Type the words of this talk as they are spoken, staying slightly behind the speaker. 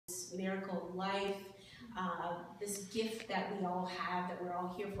this miracle of life, this gift that we all have, that we're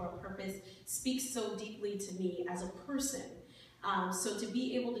all here for a purpose, speaks so deeply to me as a person. So to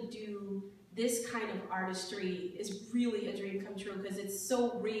be able to do this kind of artistry is really a dream come true, because it's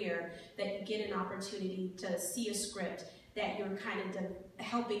so rare that you get an opportunity to see a script that you're kind of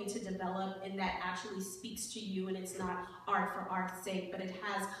helping to develop and that actually speaks to you, and it's not art for art's sake, but it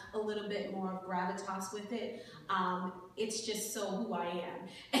has a little bit more of gravitas with it. It's just so who I am.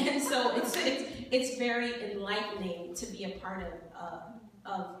 And so it's very enlightening to be a part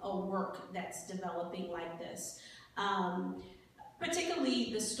of a work that's developing like this.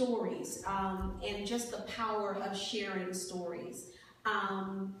 Particularly the stories, and just the power of sharing stories.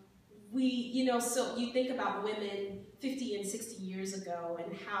 So you think about women 50 and 60 years ago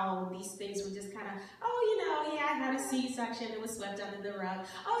and how these things were just kind of, yeah, I had a C-section, it was swept under the rug.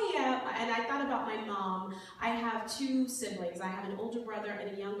 Oh yeah, and I thought about my mom. I have two siblings. I have an older brother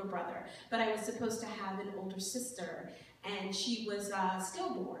and a younger brother, but I was supposed to have an older sister, and she was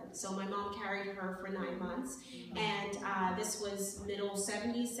stillborn. So my mom carried her for 9 months, and this was middle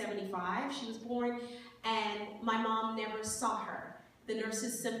 70s, 75, she was born, and my mom never saw her. The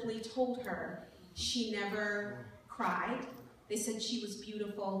nurses simply told her she never cried. They said she was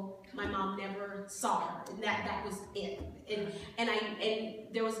beautiful. My mom never saw her, and that was it. And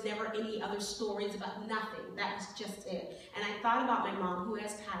there was never any other stories about nothing. That was just it. And I thought about my mom, who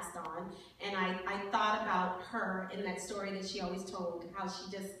has passed on, and I thought about her in that story that she always told, how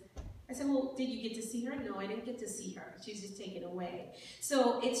she just, I said, well, did you get to see her? No, I didn't get to see her. She was just taken away.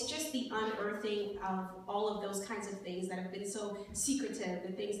 So it's just the unearthing of all of those kinds of things that have been so secretive,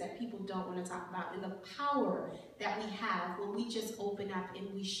 the things that people don't want to talk about, and the power that we have when we just open up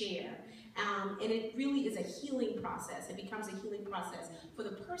and we share. And it really is a healing process. It becomes a healing process for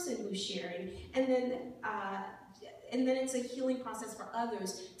the person who's sharing, and then it's a healing process for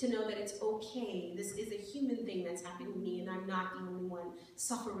others to know that it's okay. This is a human thing that's happening to me, and I'm not the only one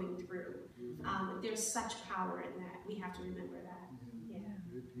suffering through. There's such power in that. We have to remember that. Yeah.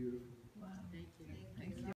 Beautiful.